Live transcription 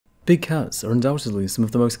Big cats are undoubtedly some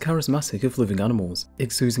of the most charismatic of living animals,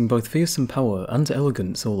 exuding both fearsome power and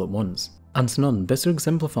elegance all at once, and none better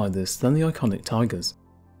exemplify this than the iconic tigers.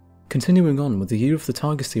 Continuing on with the Year of the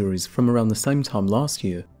Tiger series from around the same time last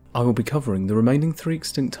year, I will be covering the remaining 3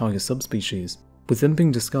 extinct tiger subspecies, with them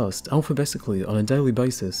being discussed alphabetically on a daily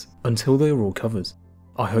basis until they are all covered.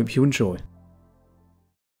 I hope you enjoy.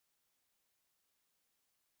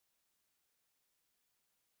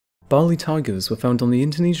 Bali tigers were found on the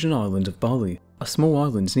Indonesian island of Bali, a small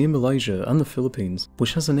island near Malaysia and the Philippines,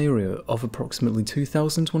 which has an area of approximately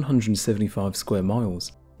 2,175 square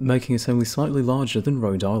miles, making it only slightly larger than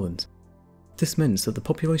Rhode Island. This meant that the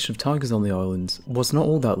population of tigers on the island was not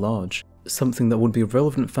all that large, something that would be a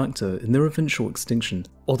relevant factor in their eventual extinction,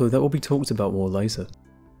 although that will be talked about more later.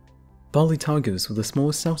 Bali tigers were the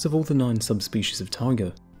smallest out of all the 9 subspecies of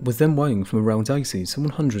tiger, with them weighing from around 80 to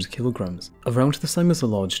 100 kilograms, around the same as a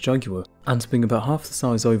large jaguar, and being about half the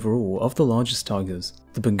size overall of the largest tigers,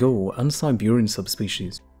 the Bengal and Siberian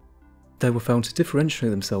subspecies. They were found to differentiate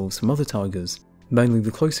themselves from other tigers, mainly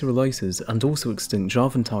the closely related and also extinct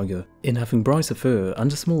Javan tiger, in having brighter fur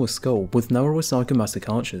and a smaller skull with narrower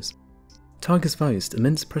zygomatic arches. Tigers faced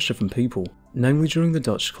immense pressure from people, namely during the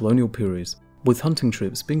Dutch colonial period, with hunting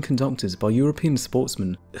trips being conducted by European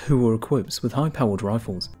sportsmen who were equipped with high-powered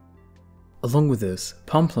rifles. Along with this,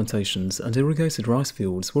 palm plantations and irrigated rice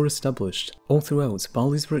fields were established all throughout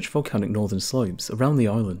Bali's rich volcanic northern slopes around the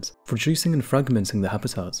island, reducing and fragmenting the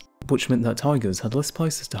habitat, which meant that tigers had less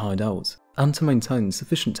places to hide out and to maintain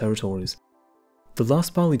sufficient territories. The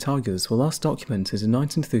last Bali tigers were last documented in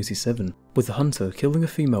 1937, with a hunter killing a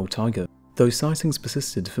female tiger, though sightings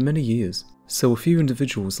persisted for many years, so a few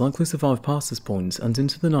individuals likely survived past this point and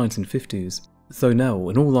into the 1950s, though now,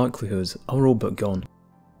 in all likelihood, are all but gone.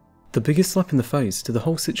 The biggest slap in the face to the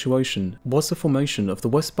whole situation was the formation of the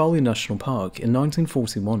West Bali National Park in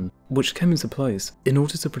 1941, which came into place in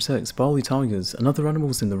order to protect Bali tigers and other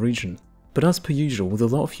animals in the region, but as per usual with a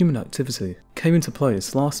lot of human activity, came into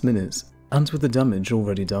place last minute, and with the damage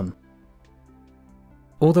already done.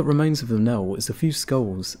 All that remains of them now is a few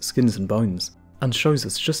skulls, skins and bones, and shows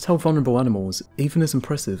us just how vulnerable animals, even as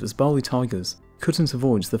impressive as Bali tigers, couldn't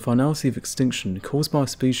avoid the finality of extinction caused by a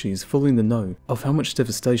species fully in the know of how much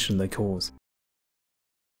devastation they cause.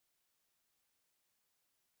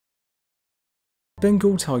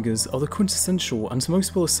 Bengal tigers are the quintessential and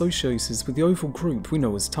most well associated with the overall group we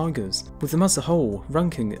know as tigers, with them as a whole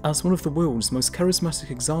ranking as one of the world's most charismatic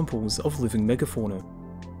examples of living megafauna.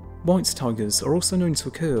 White tigers are also known to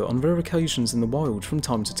occur on rare occasions in the wild from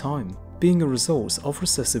time to time, being a result of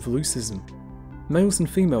recessive leucism. Males and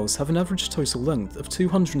females have an average total length of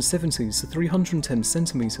 270 to 310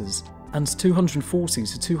 centimeters and 240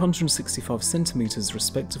 to 265 centimeters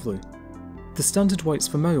respectively. The standard weights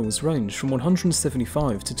for males range from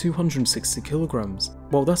 175 to 260 kilograms,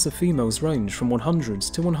 while that of females range from 100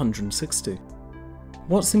 to 160.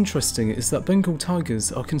 What's interesting is that Bengal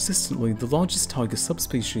tigers are consistently the largest tiger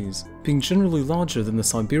subspecies, being generally larger than the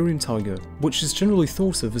Siberian tiger, which is generally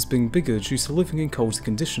thought of as being bigger due to living in colder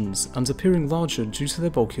conditions and appearing larger due to their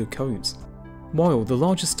bulkier coats. While the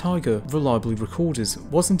largest tiger reliably recorded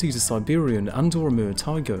was indeed a Siberian and/or Amur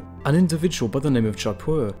tiger, an individual by the name of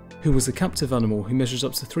Jaipur, who was a captive animal who measured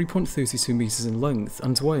up to 3.32 meters in length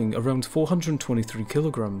and weighing around 423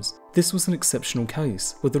 kilograms. This was an exceptional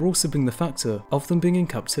case, with there also being the factor of them being in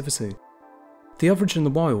captivity. The average in the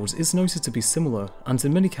wild is noted to be similar, and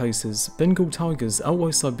in many cases, Bengal tigers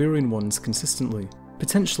outweigh Siberian ones consistently,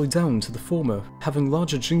 potentially down to the former having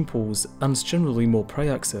larger gene pools and generally more prey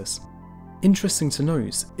access. Interesting to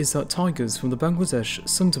note is that tigers from the Bangladesh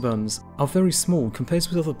Sundarbans are very small compared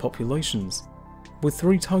with other populations, with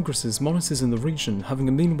 3 tigresses monitored in the region having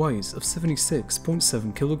a mean weight of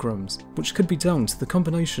 76.7 kilograms, which could be down to the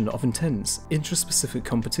combination of intense, intraspecific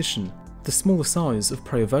competition, the smaller size of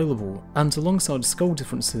prey available, and alongside skull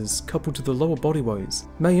differences coupled with the lower body weights,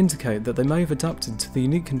 may indicate that they may have adapted to the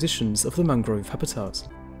unique conditions of the mangrove habitat.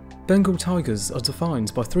 Bengal tigers are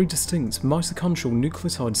defined by 3 distinct mitochondrial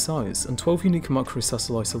nucleotide sites and 12 unique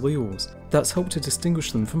microsatellite alleles that help to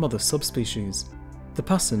distinguish them from other subspecies. The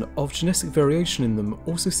pattern of genetic variation in them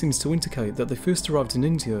also seems to indicate that they first arrived in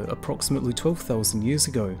India approximately 12,000 years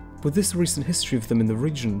ago, with this recent history of them in the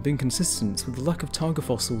region being consistent with the lack of tiger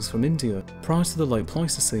fossils from India prior to the late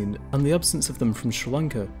Pleistocene and the absence of them from Sri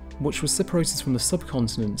Lanka, which was separated from the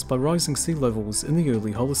subcontinent by rising sea levels in the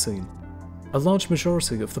early Holocene. A large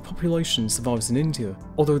majority of the population survives in India,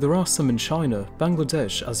 although there are some in China,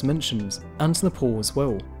 Bangladesh as mentioned, and Nepal as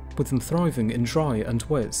well, with them thriving in dry and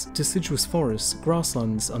wet, deciduous forests,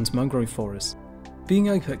 grasslands and mangrove forests. Being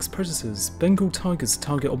apex predators, Bengal tigers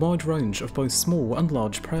target a wide range of both small and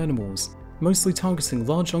large prey animals, mostly targeting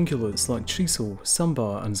large ungulates like chisel,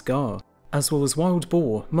 sambar and gar, as well as wild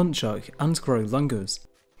boar, muntjac and grey langurs.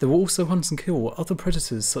 They will also hunt and kill other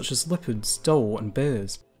predators such as leopards, dhole and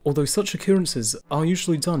bears, although such occurrences are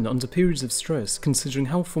usually done under periods of stress considering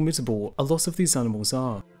how formidable a lot of these animals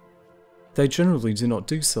are. They generally do not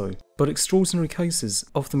do so, but extraordinary cases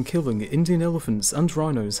of them killing Indian elephants and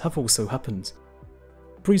rhinos have also happened.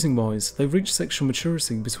 Breeding-wise, they reach sexual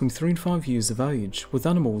maturity between 3 and 5 years of age, with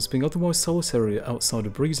animals being otherwise solitary outside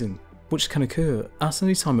of breeding, which can occur at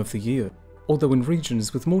any time of the year, although in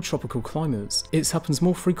regions with more tropical climates, it happens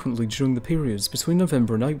more frequently during the periods between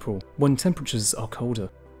November and April, when temperatures are colder.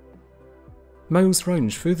 Males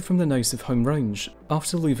range further from their native home range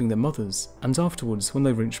after leaving their mothers, and afterwards, when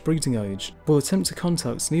they reach breeding age, will attempt to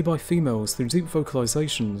contact nearby females through deep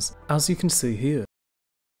vocalizations, as you can see here.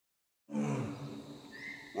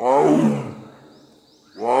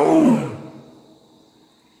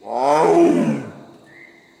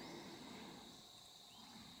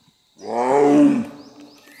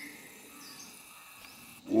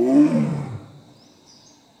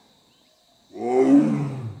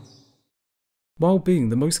 While being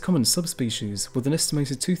the most common subspecies with an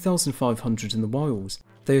estimated 2,500 in the wild,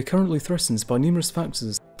 they are currently threatened by numerous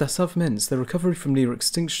factors that have meant their recovery from near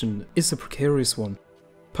extinction is a precarious one.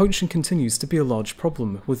 Poaching continues to be a large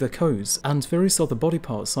problem, with their coats and various other body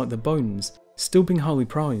parts like their bones still being highly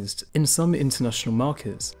prized in some international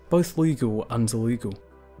markets, both legal and illegal.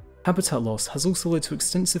 Habitat loss has also led to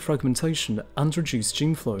extensive fragmentation and reduced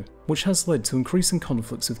gene flow, which has led to increasing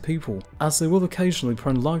conflicts with people, as they will occasionally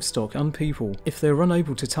prey on livestock and people if they are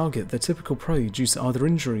unable to target their typical prey due to either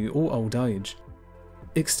injury or old age.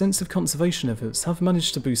 Extensive conservation efforts have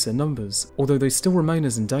managed to boost their numbers, although they still remain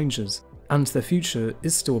as endangered, and their future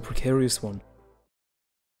is still a precarious one.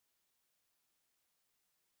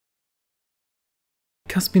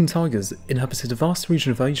 Caspian tigers inhabited a vast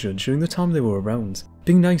region of Asia during the time they were around,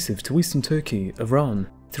 being native to eastern Turkey, Iran,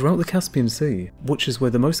 throughout the Caspian Sea, which is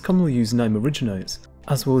where the most commonly used name originates,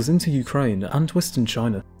 as well as into Ukraine and western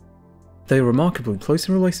China. They are remarkably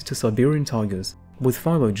closely related to Siberian tigers, with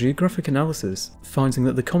phylogeographic analysis finding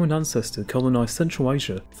that the common ancestor colonised Central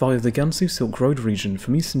Asia via the Gansu Silk Road region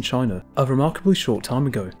from eastern China a remarkably short time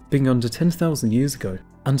ago, being under 10,000 years ago,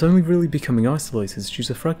 and only really becoming isolated due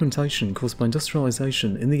to fragmentation caused by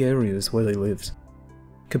industrialisation in the areas where they lived.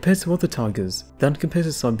 Compared to other tigers, than compared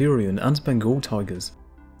to Siberian and Bengal tigers,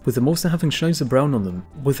 with them also having shades of brown on them,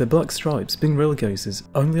 with their black stripes being relegated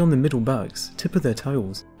only on the middle backs, tip of their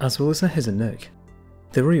tails, as well as their head and neck.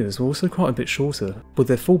 Their ears were also quite a bit shorter, with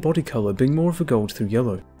their full body colour being more of a gold through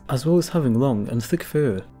yellow, as well as having long and thick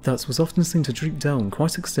fur that was often seen to droop down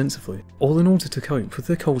quite extensively, all in order to cope with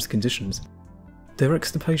their cold conditions. Their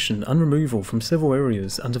extirpation and removal from several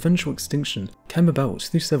areas and eventual extinction came about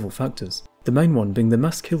through several factors, the main one being the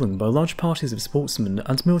mass killing by large parties of sportsmen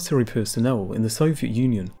and military personnel in the Soviet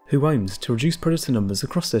Union who aimed to reduce predator numbers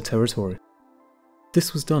across their territory.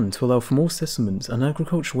 This was done to allow for more settlements and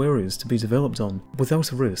agricultural areas to be developed on,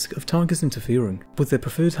 without a risk of tigers interfering, with their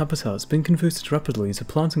preferred habitats being converted rapidly to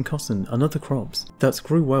planting cotton and other crops that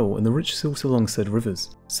grew well in the rich silt along said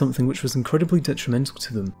rivers, something which was incredibly detrimental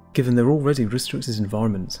to them, given their already restricted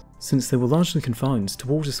environment, since they were largely confined to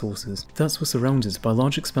water sources that were surrounded by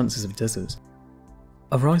large expanses of desert.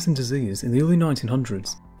 A rise in disease in the early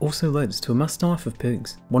 1900s also led to a mass die-off of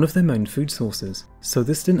pigs, one of their main food sources, so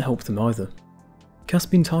this didn't help them either.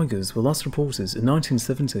 Caspian tigers were last reported in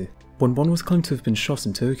 1970, when one was claimed to have been shot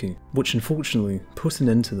in Turkey, which unfortunately put an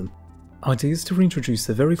end to them. Ideas to reintroduce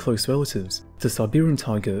their very close relatives, the Siberian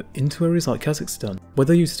tiger, into areas like Kazakhstan, where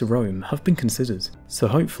they used to roam, have been considered, so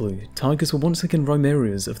hopefully tigers will once again roam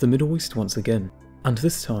areas of the Middle East once again, and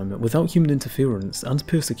this time without human interference and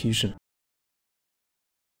persecution.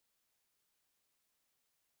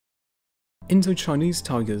 Indo-Chinese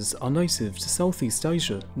tigers are native to Southeast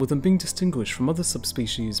Asia, with them being distinguished from other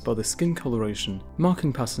subspecies by their skin coloration,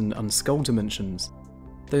 marking pattern and skull dimensions.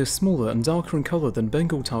 They are smaller and darker in colour than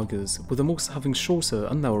Bengal tigers, with them also having shorter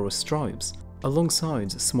and narrower stripes,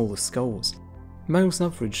 alongside smaller skulls. Males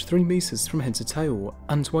average 3 metres from head to tail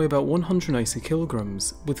and weigh about 180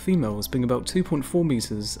 kilograms, with females being about 2.4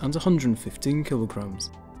 metres and 115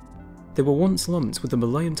 kilograms. They were once lumped with the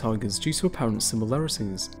Malayan tigers due to apparent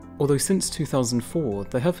similarities, although since 2004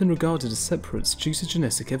 they have been regarded as separate due to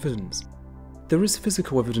genetic evidence. There is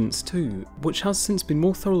physical evidence too, which has since been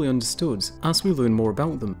more thoroughly understood as we learn more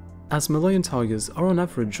about them, as Malayan tigers are on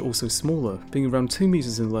average also smaller, being around 2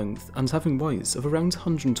 metres in length and having weights of around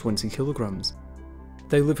 120 kilograms.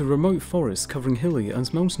 They live in remote forests covering hilly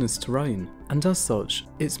and mountainous terrain, and as such,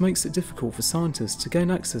 it makes it difficult for scientists to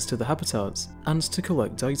gain access to the habitats and to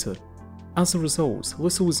collect data. As a result,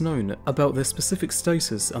 little is known about their specific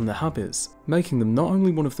status and their habits, making them not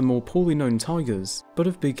only one of the more poorly known tigers, but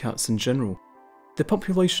of big cats in general. Their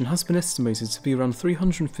population has been estimated to be around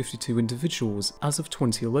 352 individuals as of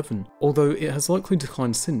 2011, although it has likely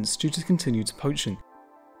declined since due to continued poaching.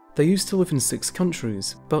 They used to live in 6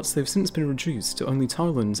 countries, but they've since been reduced to only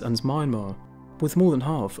Thailand and Myanmar, with more than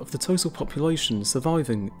half of the total population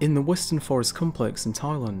surviving in the Western Forest Complex in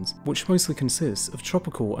Thailand, which mostly consists of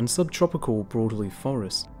tropical and subtropical broadleaf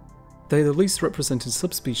forests. They are the least represented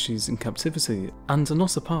subspecies in captivity, and are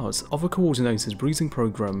not a part of a coordinated breeding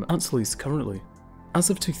program, at least currently. As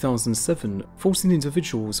of 2007, 14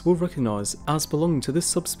 individuals were recognised as belonging to this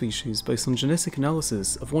subspecies based on genetic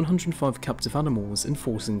analysis of 105 captive animals in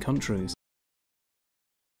 14 countries.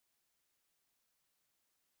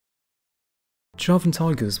 Javan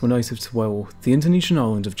tigers were native to, well, the Indonesian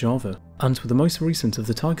island of Java, and were the most recent of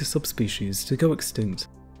the tiger subspecies to go extinct.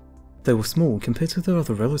 They were small compared to their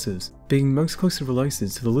other relatives, being most closely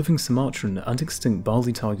related to the living Sumatran and extinct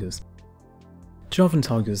Bali tigers. Javan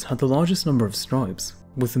tigers had the largest number of stripes,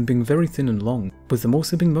 with them being very thin and long, with them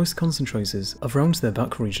also being most concentrated around their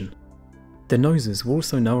back region. Their noses were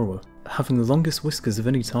also narrower, having the longest whiskers of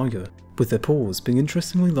any tiger, with their paws being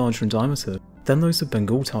interestingly larger in diameter than those of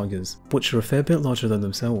Bengal tigers, which are a fair bit larger than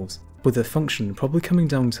themselves, with their function probably coming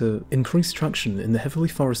down to increased traction in the heavily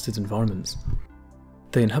forested environments.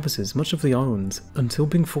 They inhabited much of the island until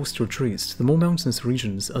being forced to retreat to the more mountainous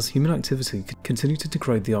regions as human activity continued to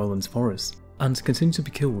degrade the island's forests, and continued to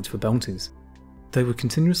be killed for bounties. They were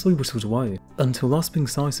continuously whittled away, until last being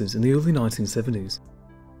sighted in the early 1970s.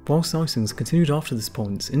 While sightings continued after this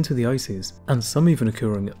point into the 80s, and some even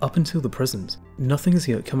occurring up until the present, nothing has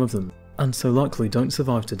yet come of them, and so likely don't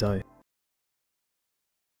survive today.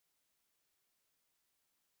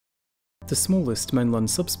 The smallest mainland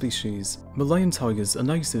subspecies, Malayan tigers, are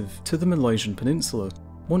native to the Malaysian peninsula,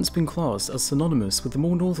 once being classed as synonymous with the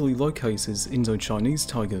more northerly located Indo-Chinese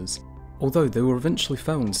tigers, although they were eventually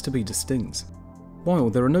found to be distinct.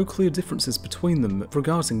 While there are no clear differences between them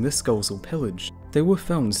regarding their skulls or pelage, they were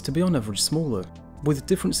found to be on average smaller, with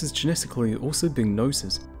differences genetically also being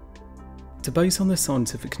noted. Debate on their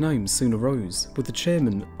scientific names soon arose, with the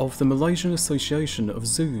chairman of the Malaysian Association of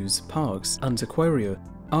Zoos, Parks and Aquaria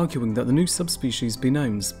arguing that the new subspecies be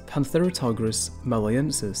named Panthera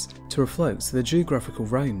malayensis to reflect their geographical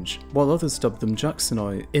range, while others dubbed them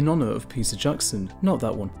Jacksoni in honour of Peter Jackson, not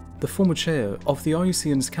that one, the former chair of the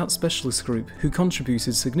IUCN's cat specialist group who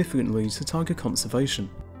contributed significantly to tiger conservation.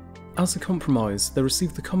 As a compromise, they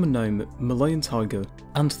received the common name Malayan tiger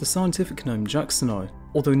and the scientific name Jacksoni,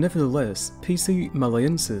 although nevertheless P.C.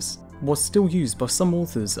 malayensis was still used by some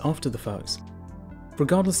authors after the fact.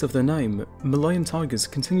 Regardless of their name, Malayan tigers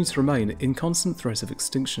continue to remain in constant threat of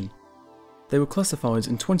extinction. They were classified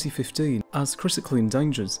in 2015 as critically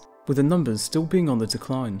endangered, with the numbers still being on the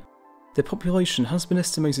decline. Their population has been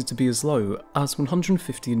estimated to be as low as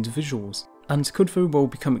 150 individuals, and could very well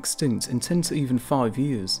become extinct in 10 to even 5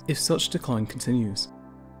 years if such decline continues.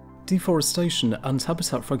 Deforestation and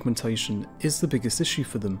habitat fragmentation is the biggest issue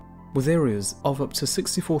for them, with areas of up to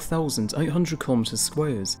 64,800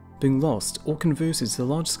 km² being lost or converted to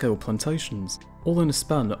large-scale plantations, all in a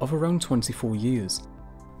span of around 24 years.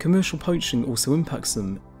 Commercial poaching also impacts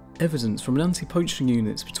them, evident from an anti-poaching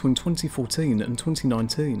unit between 2014 and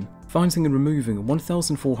 2019, finding and removing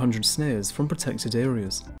 1,400 snares from protected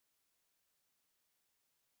areas.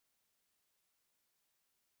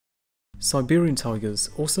 Siberian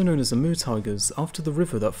tigers, also known as Amur tigers after the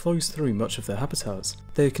river that flows through much of their habitat,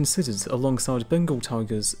 they are considered alongside Bengal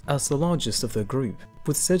tigers as the largest of their group,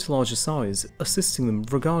 with said larger size assisting them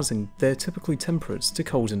regarding their typically temperate to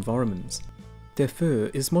cold environments. Their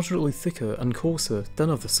fur is moderately thicker and coarser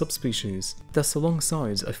than other subspecies, thus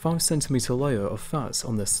alongside a 5 cm layer of fat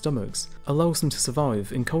on their stomachs allows them to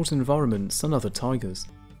survive in cold environments than other tigers.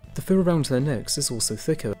 The fur around their necks is also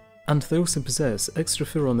thicker, and they also possess extra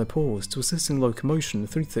fur on their paws to assist in locomotion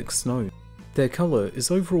through thick snow. Their colour is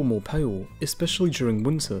overall more pale, especially during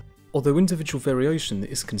winter, although individual variation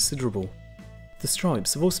is considerable. The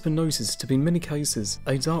stripes have also been noted to be in many cases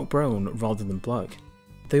a dark brown rather than black.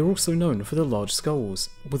 They are also known for their large skulls,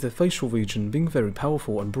 with their facial region being very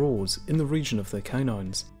powerful and broad in the region of their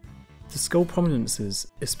canines. The skull prominences,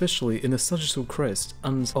 especially in the sagittal crest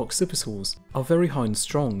and occipitals, are very high and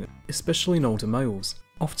strong, especially in older males,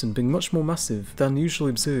 often being much more massive than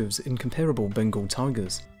usually observed in comparable Bengal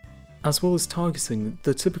tigers. As well as targeting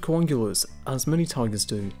the typical ungulates, as many tigers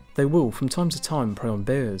do, they will from time to time prey on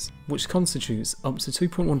bears, which constitutes up to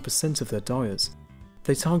 2.1% of their diet.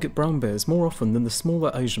 They target brown bears more often than the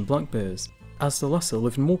smaller Asian black bears, as the latter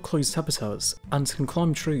live in more closed habitats and can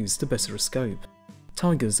climb trees to better escape.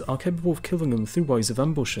 Tigers are capable of killing them through ways of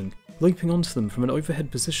ambushing, leaping onto them from an overhead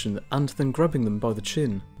position and then grabbing them by the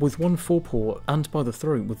chin with one forepaw and by the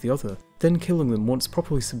throat with the other, then killing them once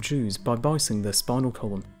properly subdued by biting their spinal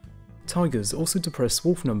column. Tigers also depress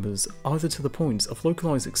wolf numbers either to the point of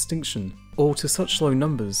localised extinction or to such low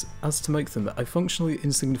numbers as to make them a functionally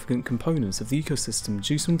insignificant component of the ecosystem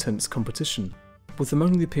due to intense competition, with them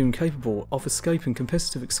only appearing capable of escaping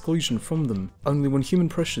competitive exclusion from them only when human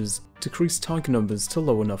pressures decrease tiger numbers to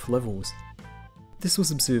low enough levels. This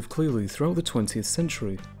was observed clearly throughout the 20th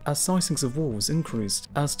century, as sightings of wolves increased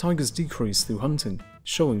as tigers decreased through hunting,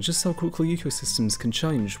 showing just how quickly ecosystems can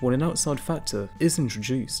change when an outside factor is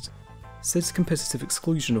introduced. Said competitive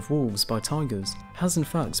exclusion of wolves by tigers has in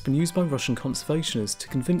fact been used by Russian conservationists to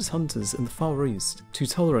convince hunters in the Far East to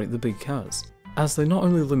tolerate the big cats, as they not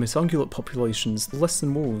only limit ungulate populations less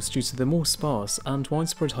than wolves due to their more sparse and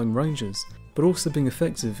widespread home ranges, but also being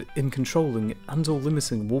effective in controlling and or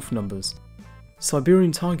limiting wolf numbers.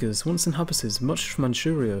 Siberian tigers once inhabited much of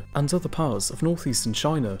Manchuria and other parts of northeastern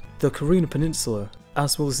China, the Korean peninsula,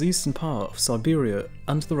 as well as the eastern part of Siberia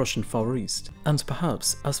and the Russian Far East, and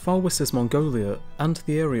perhaps as far west as Mongolia and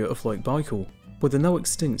the area of Lake Baikal, where the now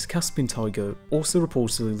extinct Caspian tiger also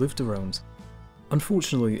reportedly lived around.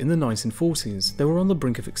 Unfortunately, in the 1940s, they were on the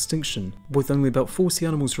brink of extinction, with only about 40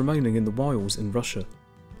 animals remaining in the wild in Russia.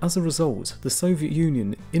 As a result, the Soviet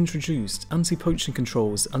Union introduced anti-poaching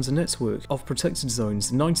controls and a network of protected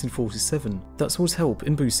zones in 1947 that would help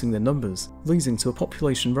in boosting their numbers, leading to a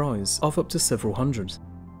population rise of up to several hundred.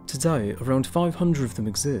 Today, around 500 of them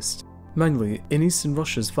exist, mainly in eastern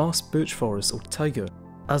Russia's vast birch forest or taiga,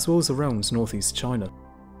 as well as around northeast China.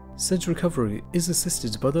 Said recovery is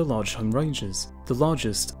assisted by their large home ranges, the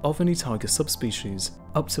largest of any tiger subspecies,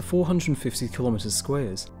 up to 450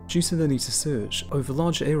 km², due to their need to search over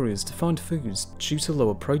large areas to find food due to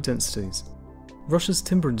lower prey densities. Russia's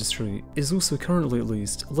timber industry is also currently at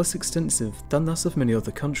least less extensive than that of many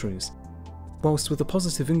other countries. Whilst with a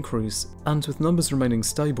positive increase and with numbers remaining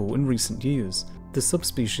stable in recent years, the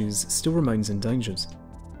subspecies still remains endangered.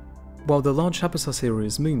 While their large habitat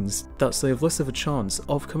areas means that they have less of a chance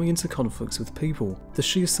of coming into conflicts with people, the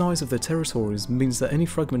sheer size of their territories means that any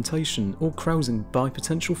fragmentation or crowding by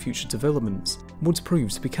potential future developments would prove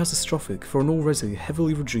to be catastrophic for an already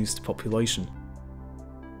heavily reduced population.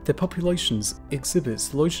 Their populations exhibit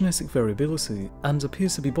low genetic variability and appear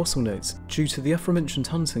to be bottlenecked due to the aforementioned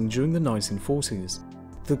hunting during the 1940s.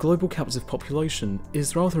 The global captive population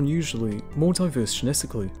is rather unusually more diverse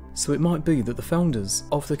genetically, so it might be that the founders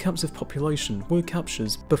of the captive population were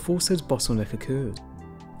captured before said bottleneck occurred.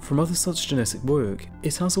 From other such genetic work,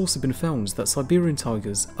 it has also been found that Siberian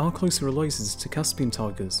tigers are closely related to Caspian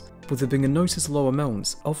tigers, with there being a noted low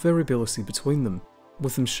amount of variability between them,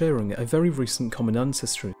 with them sharing a very recent common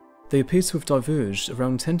ancestry. They appear to have diverged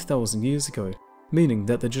around 10,000 years ago, meaning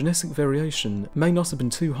that their genetic variation may not have been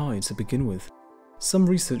too high to begin with. Some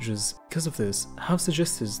researchers, because of this, have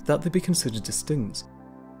suggested that they be considered distinct,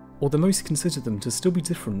 although most consider them to still be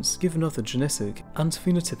different given other genetic and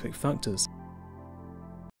phenotypic factors.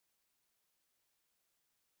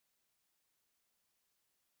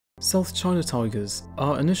 South China tigers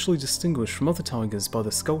are initially distinguished from other tigers by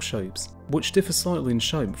their skull shapes, which differ slightly in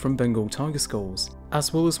shape from Bengal tiger skulls,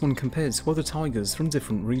 as well as when compared to other tigers from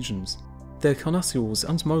different regions. Their carnassials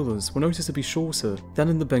and molars were noted to be shorter than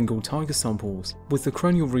in the Bengal tiger samples, with the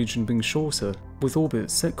cranial region being shorter, with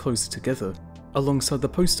orbits set closer together, alongside the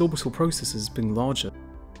post-orbital processes being larger.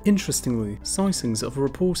 Interestingly, sightings of a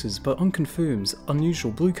reported but unconfirmed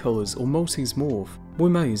unusual blue colours or Maltese morph were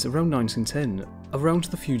made around 1910 around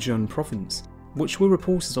the Fujian province, which were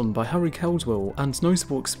reported on by Harry Caldwell and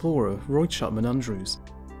notable explorer Roy Chapman Andrews.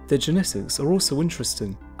 Their genetics are also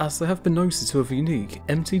interesting, as they have been noted to have a unique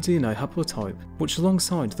mtDNA haplotype, which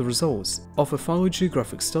alongside the results of a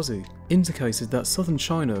phylogeographic study indicated that southern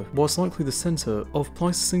China was likely the centre of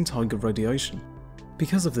Pleistocene tiger radiation.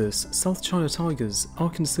 Because of this, South China tigers are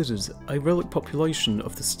considered a relic population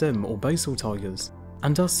of the stem or basal tigers,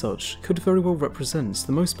 and as such could very well represent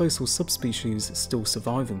the most basal subspecies still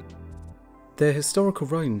surviving. Their historical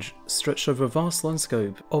range stretched over a vast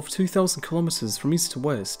landscape of 2,000 km from east to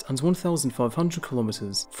west and 1,500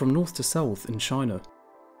 km from north to south in China.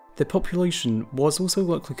 Their population was also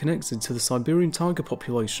likely connected to the Siberian tiger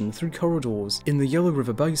population through corridors in the Yellow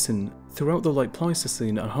River Basin throughout the late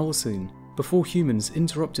Pleistocene and Holocene, before humans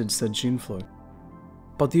interrupted said gene flow.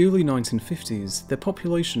 By the early 1950s, their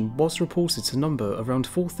population was reported to number around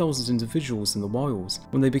 4,000 individuals in the wilds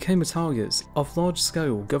when they became a target of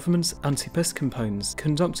large-scale government anti-pest campaigns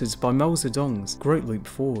conducted by Mao Zedong's Great Leap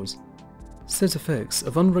Forward. Said effects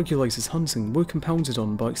of unregulated hunting were compounded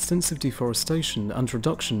on by extensive deforestation and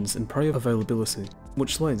reductions in prey availability,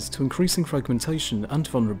 which led to increasing fragmentation and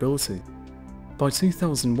vulnerability. By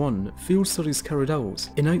 2001, field studies carried out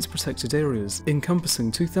in 8 protected areas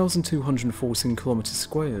encompassing 2,214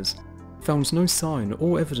 km² found no sign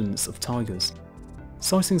or evidence of tigers.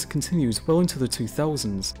 Sightings continued well into the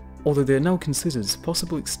 2000s, although they are now considered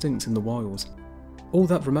possibly extinct in the wild. All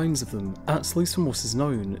that remains of them, at least from what is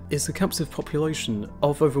known, is a captive population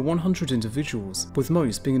of over 100 individuals, with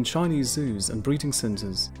most being in Chinese zoos and breeding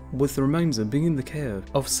centres, with the remainder being in the care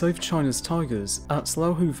of Save China's tigers at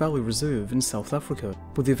Lauhu Valley Reserve in South Africa,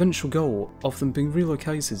 with the eventual goal of them being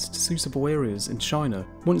relocated to suitable areas in China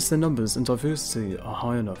once their numbers and diversity are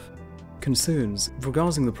high enough. Concerns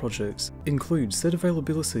regarding the project include said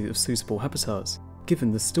availability of suitable habitats,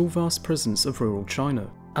 given the still vast presence of rural China,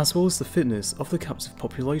 as well as the fitness of the captive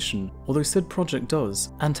population, although said project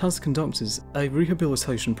does and has conducted a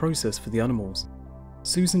rehabilitation process for the animals.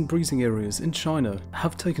 Zoos and breeding areas in China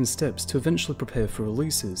have taken steps to eventually prepare for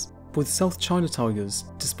releases, with South China tigers,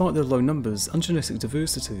 despite their low numbers and genetic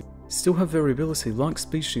diversity, still have variability like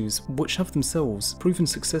species which have themselves proven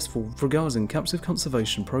successful regarding captive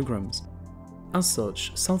conservation programs. As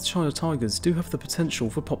such, South China tigers do have the potential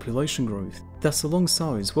for population growth that,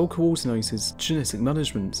 alongside well-coordinated genetic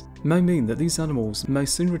management, may mean that these animals may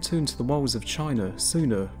soon return to the wilds of China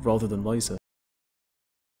sooner rather than later.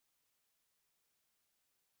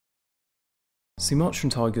 Sumatran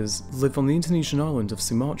tigers live on the Indonesian island of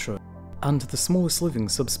Sumatra, and the smallest living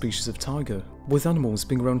subspecies of tiger, with animals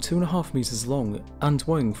being around 2.5 meters long and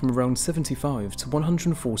weighing from around 75 to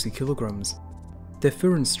 140 kilograms. Their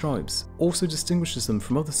fur and stripes also distinguishes them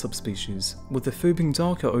from other subspecies, with their fur being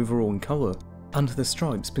darker overall in colour, and their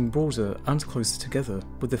stripes being broader and closer together,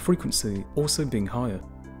 with their frequency also being higher.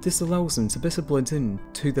 This allows them to better blend in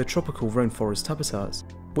to their tropical rainforest habitat,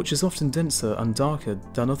 which is often denser and darker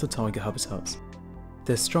than other tiger habitats.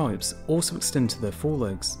 Their stripes also extend to their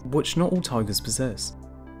forelegs, which not all tigers possess.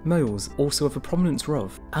 Males also have a prominent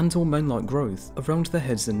ruff and or mane-like growth around their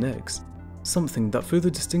heads and necks, something that further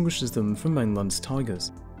distinguishes them from mainland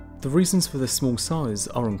tigers. The reasons for their small size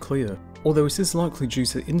are unclear, although it is likely due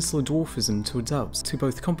to insular dwarfism to adapt to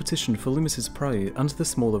both competition for limited prey and the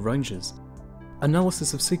smaller ranges.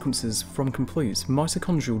 Analysis of sequences from complete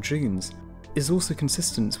mitochondrial genes is also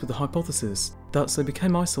consistent with the hypothesis that they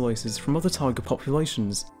became isolated from other tiger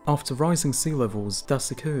populations after rising sea levels that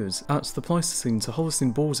occurred at the Pleistocene to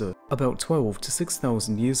Holocene border about 12 to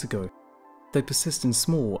 6,000 years ago. They persist in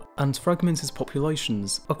small and fragmented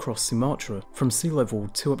populations across Sumatra, from sea level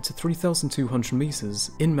to up to 3,200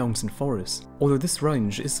 meters in mountain forests, although this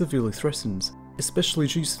range is severely threatened, especially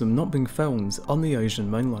due to them not being found on the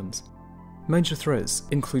Asian mainland. Major threats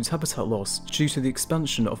include habitat loss due to the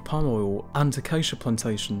expansion of palm oil and acacia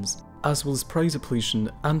plantations, as well as prey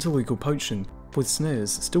depletion and illegal poaching, with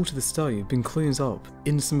snares still to this day being cleared up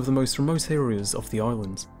in some of the most remote areas of the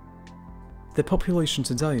island. Their population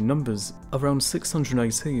today numbers around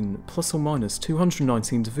 618 plus or minus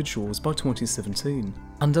 290 individuals by 2017,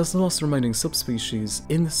 and as the last remaining subspecies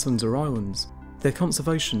in the Sunda Islands, their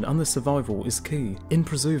conservation and their survival is key in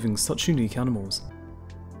preserving such unique animals.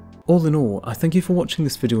 All in all, I thank you for watching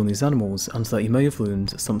this video on these animals and that you may have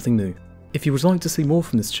learned something new. If you would like to see more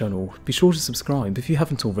from this channel, be sure to subscribe if you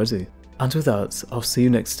haven't already. And with that, I'll see you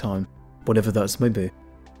next time, whatever that may be.